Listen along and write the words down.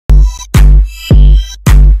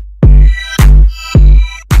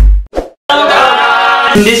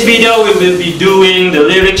In this video, we will be doing the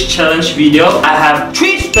lyrics challenge video. I have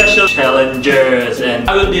 3 special challengers and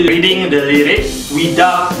I will be reading the lyrics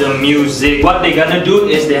without the music. What they're gonna do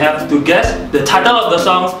is they have to guess the title of the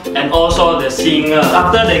song and also the singer.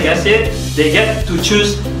 After they guess it, they get to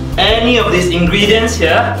choose any of these ingredients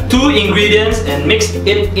here, 2 ingredients, and mix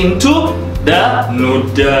it into the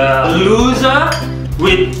noodle. Loser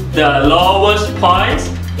with the lowest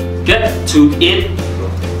points get to eat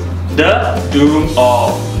the doom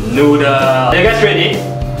of noodle. Are you guys ready?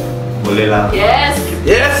 Boleh lah. Yes.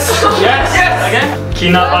 Yes. Yes. Okay.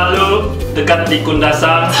 Kinabalu dekat di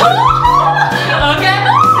Kundasang. Okay.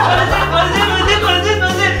 What is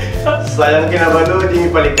it? Sayang Kinabalu di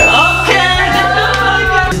Palika. Okay.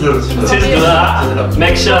 Sis dulu lah.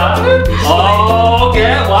 Make sure. Oh,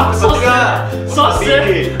 okay. Wow. So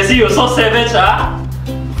savage. See, you so savage ah.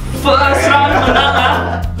 First round menang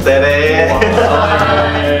ah. Tere.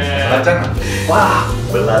 Belacan. Wah,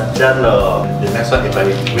 belacan loh. The next one if I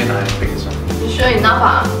win, I pick this one. You sure enough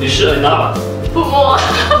ah? You sure enough? Put more.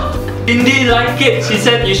 Cindy like it. She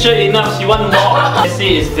said you sure enough. She want more.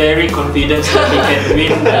 Jesse is very confident that he can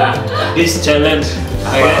win this challenge.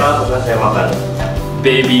 Okay. Apa saya makan?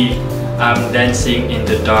 Baby, I'm dancing in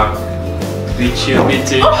the dark with you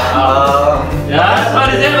between. Yeah. What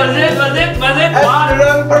is it? One.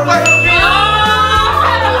 Perfect.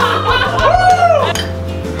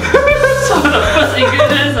 So the first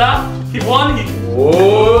ingredients he won.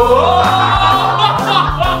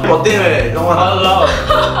 Potin weh, jangan. Hello.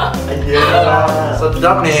 Iya.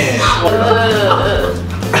 Sedap nih.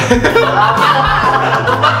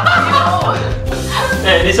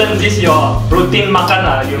 Hey, listen, this your routine makan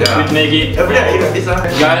lah. You with Maggie. Every day I eat this one.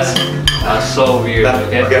 Guys are so weird.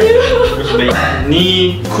 Okay.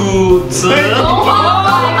 Nicko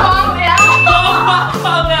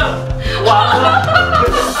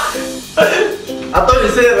Atau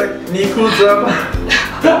you say like Nicko apa?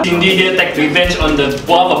 Cindy dia take revenge on the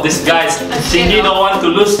both of these guys. Cindy don't want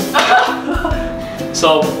to lose.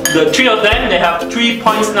 So the 3 of them, they have 3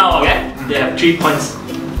 points now. Okay, they have 3 points.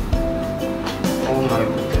 Oh my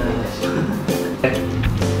goodness.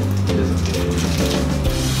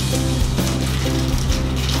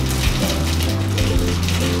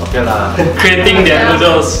 Okay lah. Creating their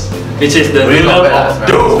noodles, which is the Really not noodle bad.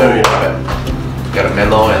 of It's very not bad. Got a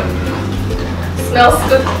mellow and Smells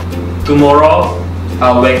good. tomorrow.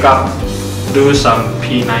 I'll wake up, do some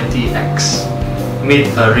P90X, meet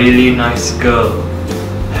a really nice girl,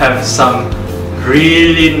 have some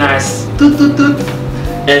really nice toot toot toot,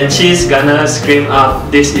 and she's gonna scream out,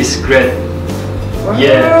 "This is great."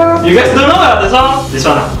 Yeah. You guys don't know about the song? This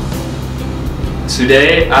one.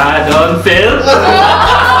 Today I don't feel.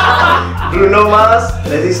 Bruno Mars,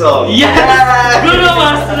 lazy song. Yes! Bruno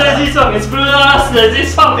Mars lazy song. It's Bruno Mars lazy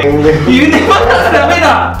song. You never tell me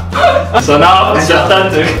that. So now it's your turn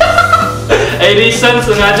to. Edison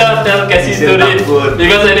sengaja tell Cassie to read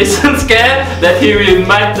because Edison scared that he will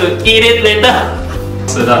might to eat it later.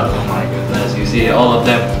 So that, oh my goodness, you see all of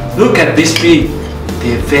them. Look at this tree.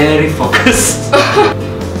 They're very focused.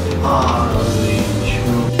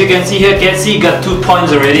 You can see here, Cassie got 2 points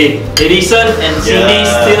already. Edison and Cindy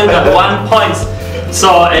still got 1 point.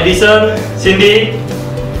 So Edison, Cindy,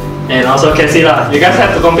 and also Cassie lah. You guys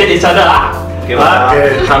have to compete each other lah.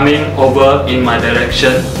 Okay. Coming over in my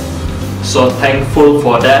direction. So thankful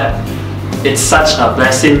for that. It's such a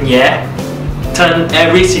blessing, yeah. Turn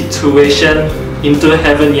every situation into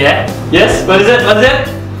heaven, yeah. Yes. What is it?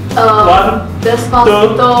 One.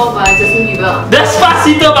 Despacito by Justin Bieber.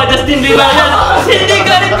 Despacito by Justin Bieber. Yes, Cindy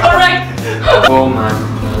got it correct. Oh my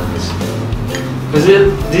goodness.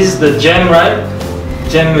 This is the jam, right?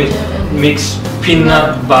 Jam with mixed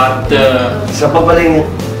peanut butter. Siapa paling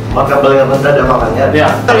makan paling rendah dan makannya?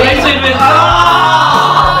 Yeah.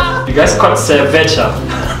 You guys quite savage, huh?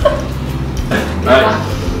 Right.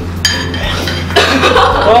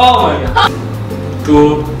 Oh my god.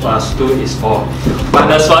 2 plus 2 is 4.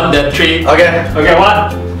 Minus 1, then 3. Okay. Okay,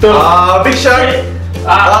 1, 2. Big Shark.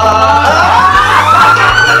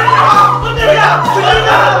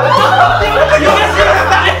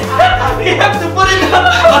 You have to put it down.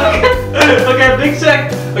 Okay, Big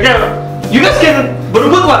Shark. Okay, you guys can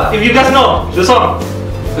berebut what if you guys know the song.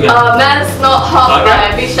 Okay. Man's Not Hot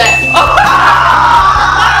by Big Shaq.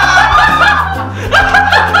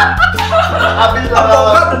 I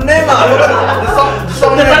forgot the name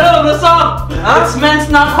The title of the song. It's Man's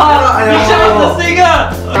Not Hot. Big Shark is the singer.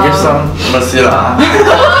 give some mercy lah.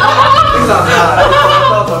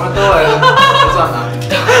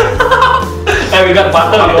 Hey, we got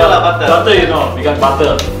butter. Butter lah, butter. Butter, you know. We got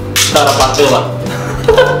butter. Kita ada butter lah.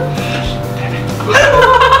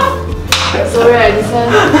 Sorry, Edison.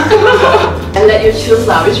 I let you choose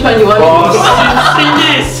lah. Which one you want? Oh, to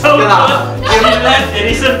Cindy is so Okay lah. good. Can we let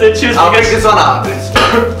Edison to choose I'll pick because this one out.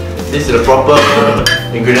 This is the proper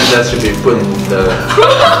ingredient that should be put in the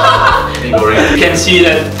mee goreng. you can see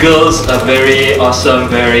that girls are very awesome,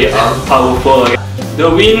 very powerful. The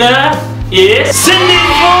winner is Cindy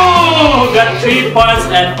Fu, who got 3 points,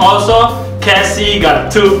 and also Cassie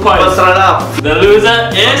got 2 points. First runner up. The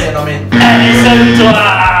loser is No mean. Edison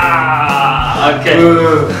Chua. Okay.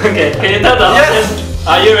 Okay. Can you tell the audience?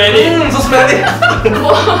 Are you ready? So smelly.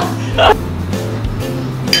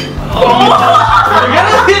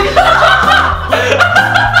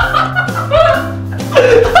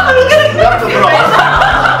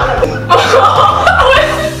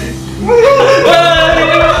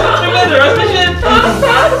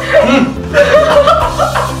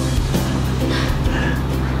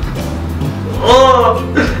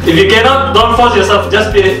 If you cannot, don't force yourself. Just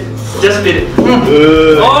spit it. Just spit it.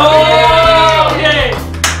 Oh, okay.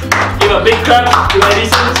 Give a big clap to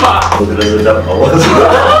Edison Chua. Sedap awas.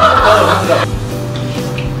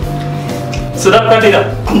 Sedap kan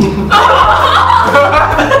tidak?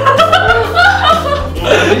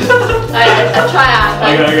 I try ah.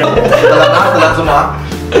 Okay. Telan semua.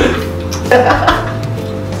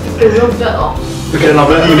 Not bad oh. Okay, not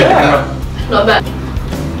bad. Not bad.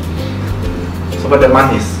 Sobat dan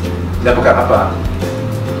manis. Dia bukan apa?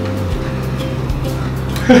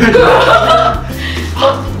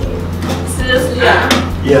 Seriously ah.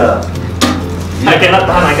 Yeah. I cannot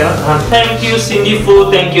tahan. Thank you Cindy Fu,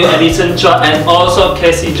 thank you Edison Chua, and also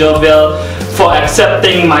Cassie Jovial for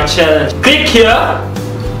accepting my challenge. Click here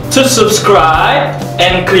to subscribe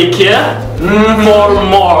and click here for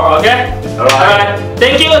more, okay? Alright.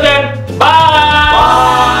 Thank you again.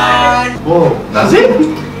 Bye. Oh, nasi?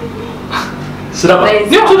 Sedap. Nice.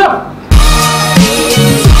 Ya, sedap.